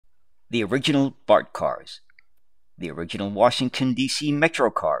the original BART cars, the original Washington, D.C. Metro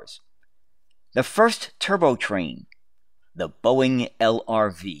cars, the first turbo train, the Boeing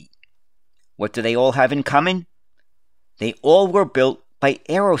LRV. What do they all have in common? They all were built by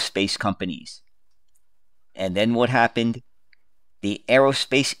aerospace companies. And then what happened? The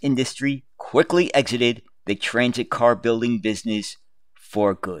aerospace industry quickly exited the transit car building business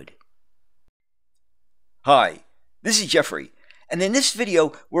for good. Hi, this is Jeffrey, and in this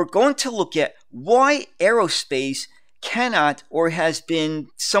video we're going to look at why aerospace cannot or has been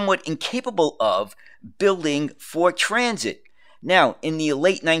somewhat incapable of building for transit. Now, in the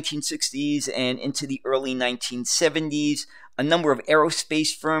late 1960s and into the early 1970s, a number of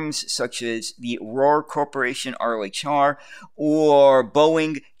aerospace firms such as the ROHR Corporation, ROHR, or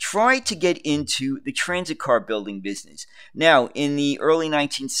Boeing tried to get into the transit car building business. Now, in the early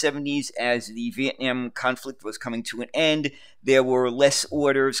 1970s, as the Vietnam conflict was coming to an end, there were less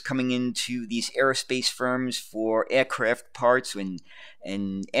orders coming into these aerospace firms for aircraft parts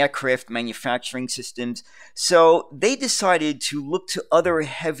and aircraft manufacturing systems. So they decided to look to other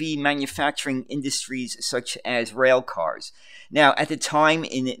heavy manufacturing industries such as rail cars. Now, at the time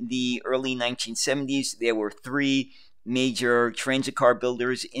in the early 1970s, there were three major transit car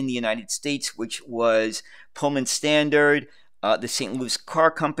builders in the United States, which was Pullman Standard, the St. Louis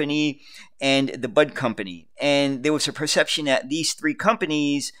Car Company, and the Bud Company. And there was a perception that these three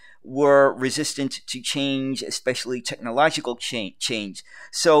companies were resistant to change, especially technological change.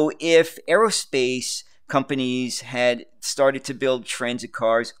 So if aerospace companies had started to build transit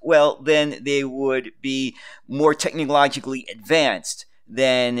cars, well, then they would be more technologically advanced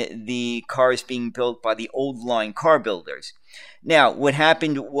than the cars being built by the old line car builders. Now, what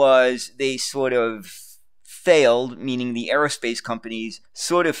happened was they sort of failed, meaning the aerospace companies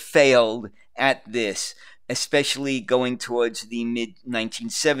sort of failed at this, especially going towards the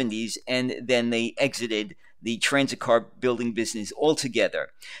mid-1970s, and then they exited the transit car building business altogether.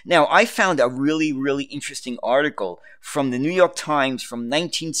 Now, I found a really, really interesting article from the New York Times from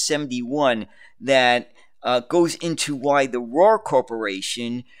 1971 that goes into why the ROHR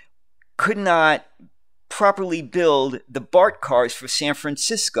Corporation could not properly build the BART cars for San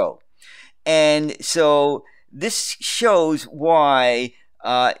Francisco. And so this shows why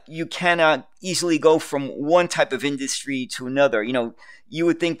you cannot easily go from one type of industry to another. You know, you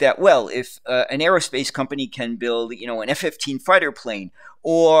would think that, well, if an aerospace company can build, an F-15 fighter plane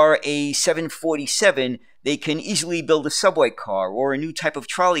or a 747, they can easily build a subway car or a new type of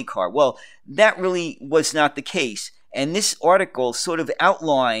trolley car. Well, that really was not the case. And this article sort of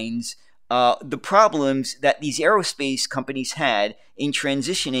outlines the problems that these aerospace companies had in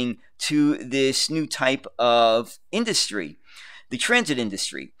transitioning to this new type of industry, the transit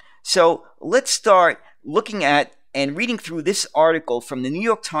industry. So let's start looking at and reading through this article from the New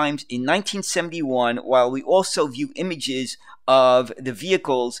York Times in 1971, while we also view images of the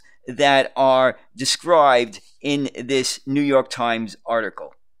vehicles that are described in this New York Times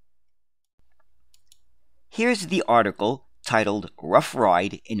article. Here's the article titled "Rough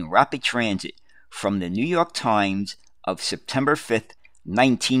Ride in Rapid Transit" from the New York Times of September 5th,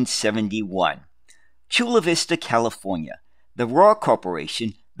 1971. Chula Vista, California. The ROHR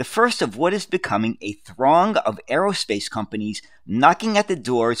Corporation, the first of what is becoming a throng of aerospace companies knocking at the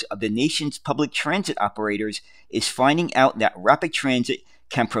doors of the nation's public transit operators, is finding out that rapid transit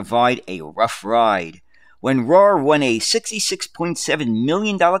can provide a rough ride. When ROHR won a $66.7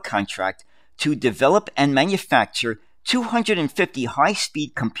 million contract to develop and manufacture 250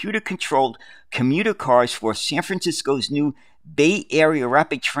 high-speed computer-controlled commuter cars for San Francisco's new Bay Area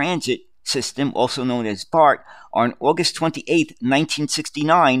Rapid Transit System, also known as BART, on August 28,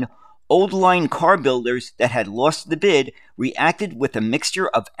 1969, old line car builders that had lost the bid reacted with a mixture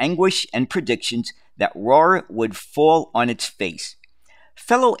of anguish and predictions that ROHR would fall on its face.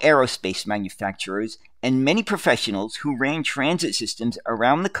 Fellow aerospace manufacturers and many professionals who ran transit systems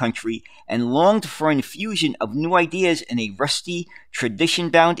around the country and longed for an infusion of new ideas in a rusty,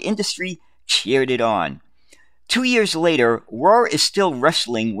 tradition-bound industry cheered it on. 2 years later, ROHR is still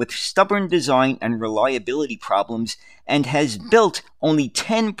wrestling with stubborn design and reliability problems and has built only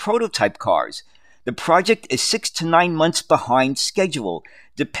 10 prototype cars. The project is 6 to 9 months behind schedule,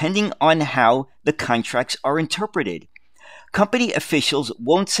 depending on how the contracts are interpreted. Company officials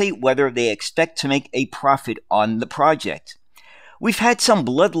won't say whether they expect to make a profit on the project. "We've had some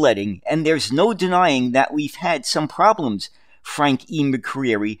bloodletting, and there's no denying that we've had some problems," Frank E.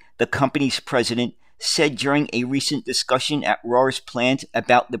 McCreary, the company's president, said during a recent discussion at ROHR's plant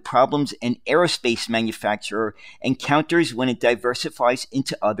about the problems an aerospace manufacturer encounters when it diversifies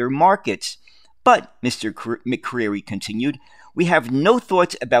into other markets. "But," Mr. McCreary continued, we have no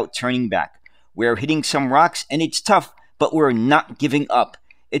thoughts about turning back. We're hitting some rocks and it's tough, but we're not giving up.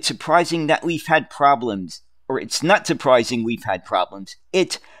 It's surprising that we've had problems. Or it's not surprising we've had problems.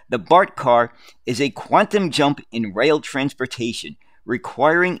 The BART car, is a quantum jump in rail transportation,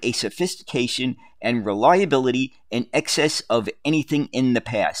 requiring a sophistication and reliability in excess of anything in the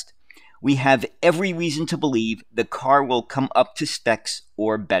past. We have every reason to believe the car will come up to specs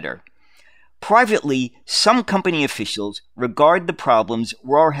or better. Privately, some company officials regard the problems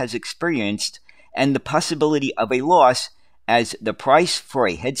ROHR has experienced and the possibility of a loss as the price for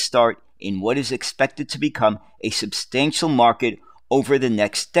a head start in what is expected to become a substantial market over the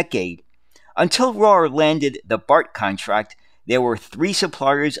next decade. Until ROHR landed the BART contract, there were 3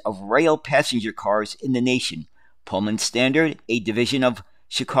 suppliers of rail passenger cars in the nation: Pullman Standard, a division of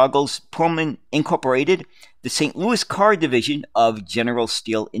Chicago's Pullman Incorporated, the St. Louis Car Division of General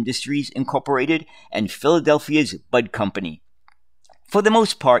Steel Industries Incorporated, and Philadelphia's Bud Company. For the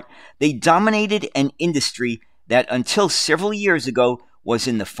most part, they dominated an industry that until several years ago was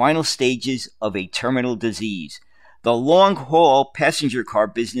in the final stages of a terminal disease. The long-haul passenger car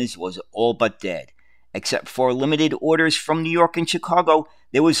business was all but dead. Except for limited orders from New York and Chicago,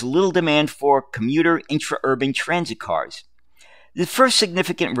 there was little demand for commuter intra-urban transit cars. The first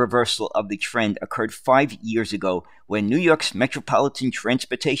significant reversal of the trend occurred 5 years ago when New York's Metropolitan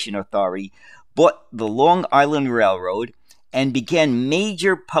Transportation Authority bought the Long Island Railroad and began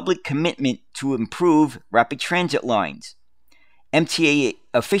major public commitment to improve rapid transit lines. MTA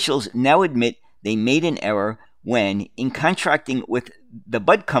officials now admit they made an error when, in contracting with the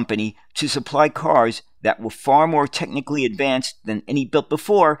Bud Company to supply cars that were far more technically advanced than any built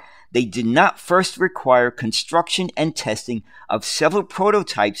before, they did not first require construction and testing of several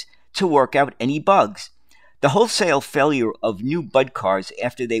prototypes to work out any bugs. The wholesale failure of new Bud cars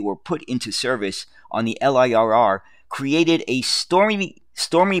after they were put into service on the LIRR created a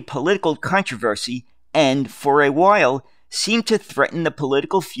stormy political controversy and, for a while, seemed to threaten the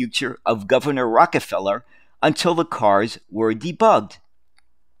political future of Governor Rockefeller until the cars were debugged.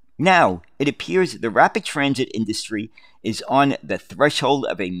 Now, it appears the rapid transit industry is on the threshold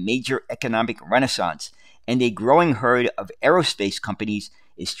of a major economic renaissance, and a growing herd of aerospace companies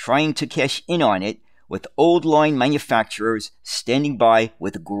is trying to cash in on it, with old line manufacturers standing by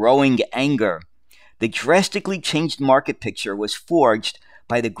with growing anger. The drastically changed market picture was forged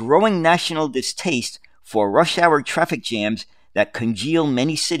by the growing national distaste for rush hour traffic jams that congeal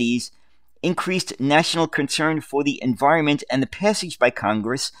many cities, increased national concern for the environment, and the passage by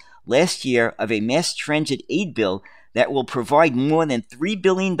Congress last year of a mass transit aid bill that will provide more than $3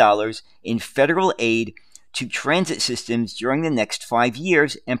 billion in federal aid to transit systems during the next 5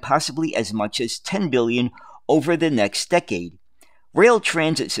 years, and possibly as much as $10 billion over the next decade. Rail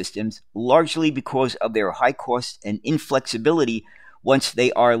transit systems, largely because of their high cost and inflexibility once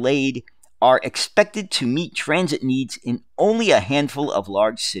they are laid, are expected to meet transit needs in only a handful of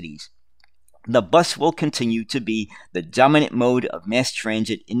large cities. The bus will continue to be the dominant mode of mass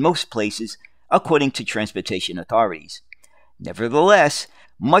transit in most places, according to transportation authorities. Nevertheless,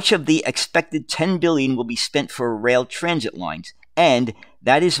 much of the expected $10 billion will be spent for rail transit lines, and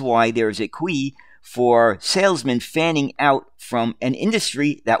that is why there is a quay for salesmen fanning out from an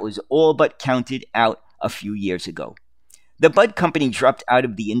industry that was all but counted out a few years ago. The Bud Company dropped out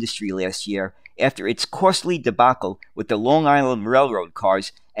of the industry last year after its costly debacle with the Long Island Railroad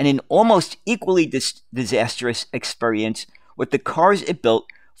cars and an almost equally disastrous experience with the cars it built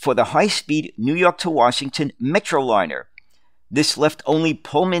for the high-speed New York to Washington Metroliner. This left only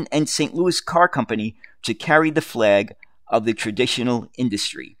Pullman and St. Louis Car Company to carry the flag of the traditional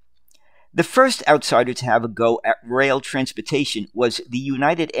industry. The first outsider to have a go at rail transportation was the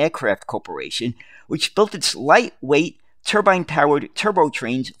United Aircraft Corporation, which built its lightweight, turbine-powered turbo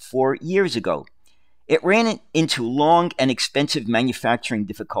trains 4 years ago. It ran into long and expensive manufacturing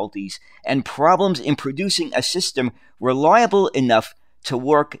difficulties and problems in producing a system reliable enough to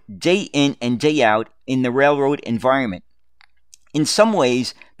work day in and day out in the railroad environment. In some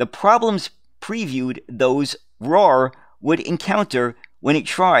ways, the problems previewed those ROHR would encounter when it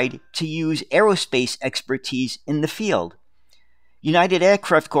tried to use aerospace expertise in the field. United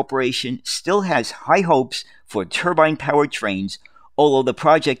Aircraft Corporation still has high hopes for turbine-powered trains, although the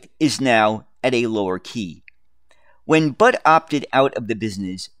project is now at a lower key. When Bud opted out of the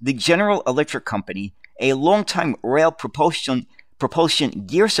business, the General Electric Company, a longtime rail propulsion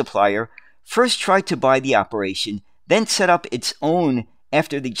gear supplier, first tried to buy the operation, then set up its own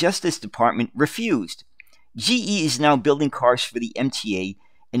after the Justice Department refused. GE is now building cars for the MTA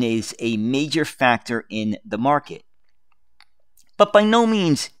and is a major factor in the market. But by no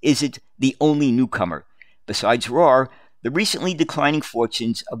means is it the only newcomer. Besides ROHR, The recently declining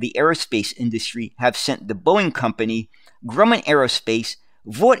fortunes of the aerospace industry have sent the Boeing Company, Grumman Aerospace,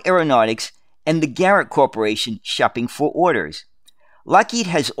 Vought Aeronautics, and the Garrett Corporation shopping for orders. Lockheed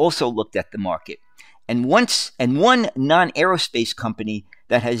has also looked at the market, and one non-aerospace company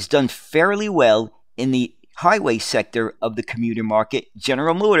that has done fairly well in the highway sector of the commuter market,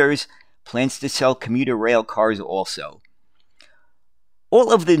 General Motors, plans to sell commuter rail cars also.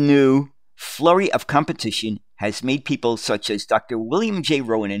 All of the new flurry of competition has made people such as Dr. William J.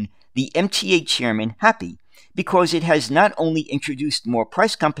 Ronan, the MTA chairman, happy because it has not only introduced more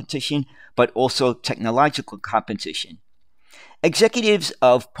price competition, but also technological competition. Executives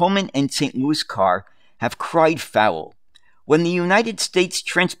of Pullman and St. Louis Car have cried foul when the United States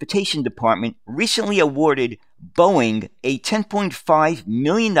Transportation Department recently awarded Boeing a $10.5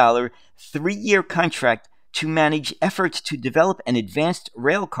 million 3-year contract to manage efforts to develop an advanced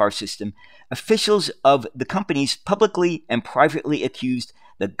railcar system. Officials of the companies publicly and privately accused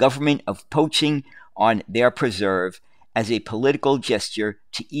the government of poaching on their preserve as a political gesture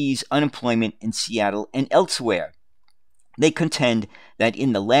to ease unemployment in Seattle and elsewhere. They contend that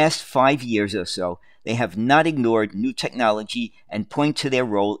in the last 5 years or so, they have not ignored new technology and point to their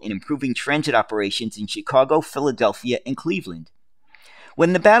role in improving transit operations in Chicago, Philadelphia, and Cleveland.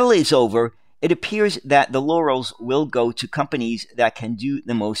 When the battle is over, it appears that the laurels will go to companies that can do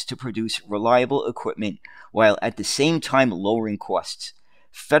the most to produce reliable equipment while at the same time lowering costs.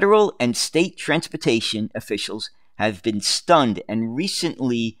 Federal and state transportation officials have been stunned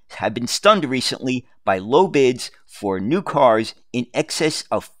recently by low bids for new cars in excess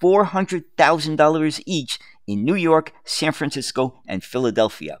of $400,000 each in New York, San Francisco, and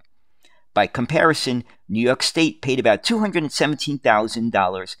Philadelphia. By comparison, New York State paid about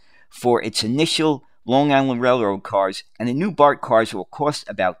 $217,000 for its initial Long Island Railroad cars, and the new BART cars will cost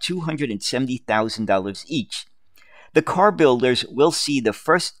about $270,000 each. The car builders will see the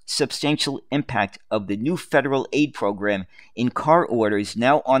first substantial impact of the new federal aid program in car orders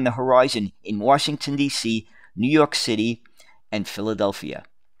now on the horizon in Washington, D.C., New York City, and Philadelphia.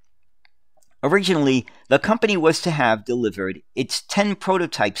 Originally, the company was to have delivered its 10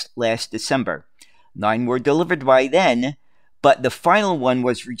 prototypes last December. 9 were delivered by then, but the final one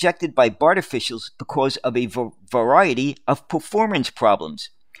was rejected by BART officials because of a variety of performance problems.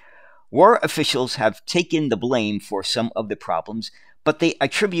 ROHR officials have taken the blame for some of the problems, but they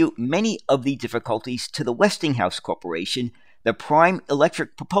attribute many of the difficulties to the Westinghouse Corporation, the prime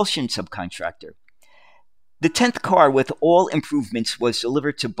electric propulsion subcontractor. The 10th car with all improvements was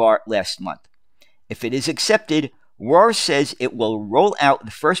delivered to BART last month. If it is accepted, ROHR says it will roll out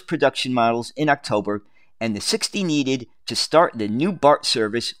the first production models in October, and the 60 needed to start the new BART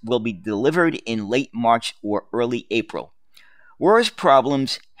service will be delivered in late March or early April. ROHR's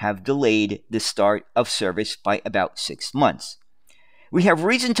problems have delayed the start of service by about 6 months. We have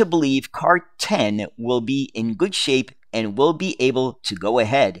reason to believe Car 10 will be in good shape and will be able to go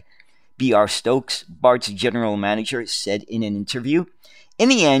ahead, B.R. Stokes, BART's general manager, said in an interview. In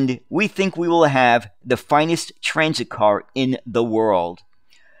the end, we think we will have the finest transit car in the world.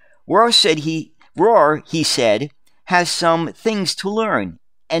 ROHR, he said, has some things to learn,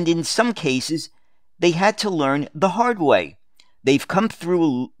 and in some cases, they had to learn the hard way. They've come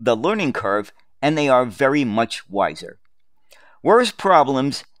through the learning curve, and they are very much wiser. ROHR's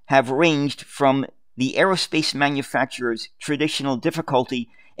problems have ranged from the aerospace manufacturer's traditional difficulty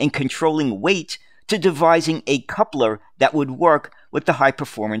in controlling weight to devising a coupler that would work with the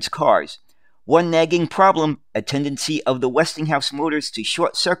high-performance cars. One nagging problem, a tendency of the Westinghouse motors to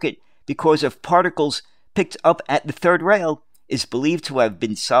short-circuit because of particles picked up at the third rail, is believed to have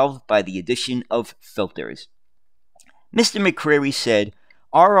been solved by the addition of filters. Mr. McCreary said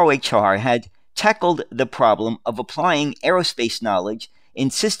ROHR had tackled the problem of applying aerospace knowledge in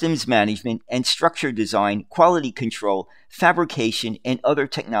systems management and structure design, quality control, fabrication, and other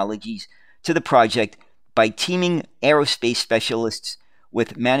technologies to the project by teaming aerospace specialists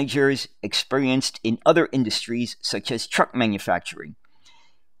with managers experienced in other industries such as truck manufacturing.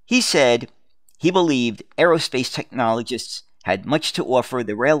 He said he believed aerospace technologists had much to offer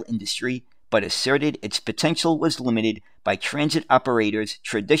the rail industry, but asserted its potential was limited by transit operators'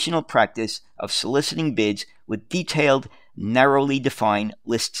 traditional practice of soliciting bids with detailed, narrowly defined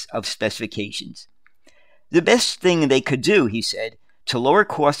lists of specifications. The best thing they could do, he said, to lower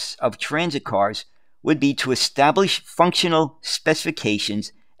costs of transit cars would be to establish functional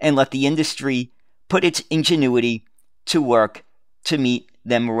specifications and let the industry put its ingenuity to work to meet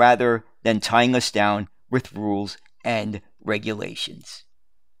them rather than tying us down with rules and regulations.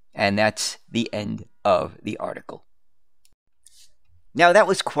 And that's the end of the article. Now, that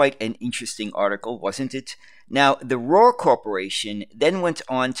was quite an interesting article, wasn't it? Now, the ROHR Corporation then went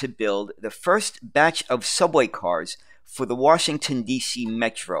on to build the first batch of subway cars for the Washington, D.C.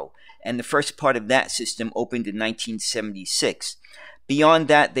 Metro, and the first part of that system opened in 1976. Beyond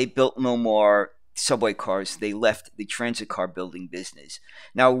that, they built no more subway cars. They left the transit car building business.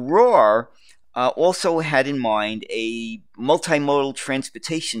 Now, ROHR also had in mind a multimodal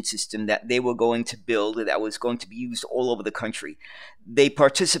transportation system that they were going to build that was going to be used all over the country. They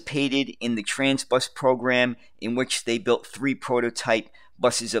participated in the Transbus program, in which they built 3 prototype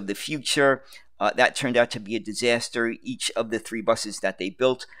buses of the future. That turned out to be a disaster. Each of the 3 buses that they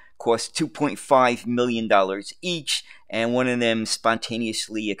built cost $2.5 million each, and one of them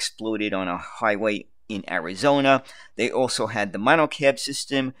spontaneously exploded on a highway in Arizona. They also had the monocab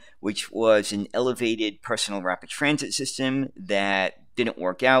system, which was an elevated personal rapid transit system that didn't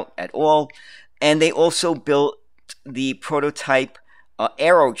work out at all. And they also built the prototype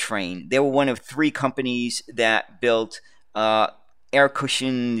Aerotrain. They were one of 3 companies that built air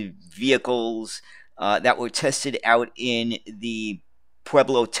cushion vehicles that were tested out in the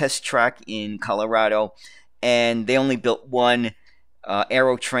Pueblo test track in Colorado, and they only built one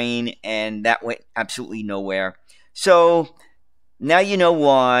Aerotrain, and that went absolutely nowhere. So now you know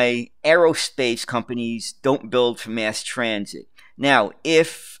why aerospace companies don't build for mass transit. Now,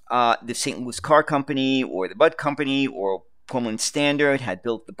 if the St. Louis Car Company or the BART Company or Pullman Standard had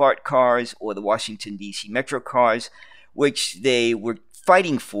built the BART cars or the Washington, D.C. Metro cars, which they were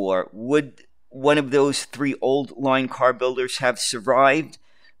fighting for, would one of those 3 old line car builders have survived?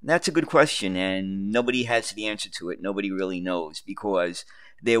 That's a good question, and nobody has the answer to it. Nobody really knows, because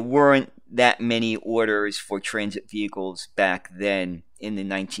there weren't that many orders for transit vehicles back then in the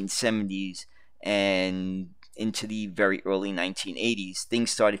 1970s and into the very early 1980s.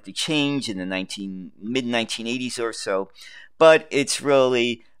 Things started to change in the mid-1980s or so, but it's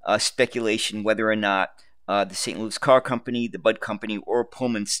really speculation whether or not the St. Louis Car Company, the BART Company, or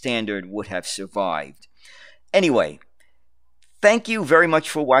Pullman Standard would have survived. Anyway, thank you very much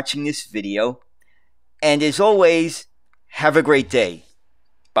for watching this video, and as always, have a great day.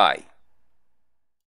 Bye.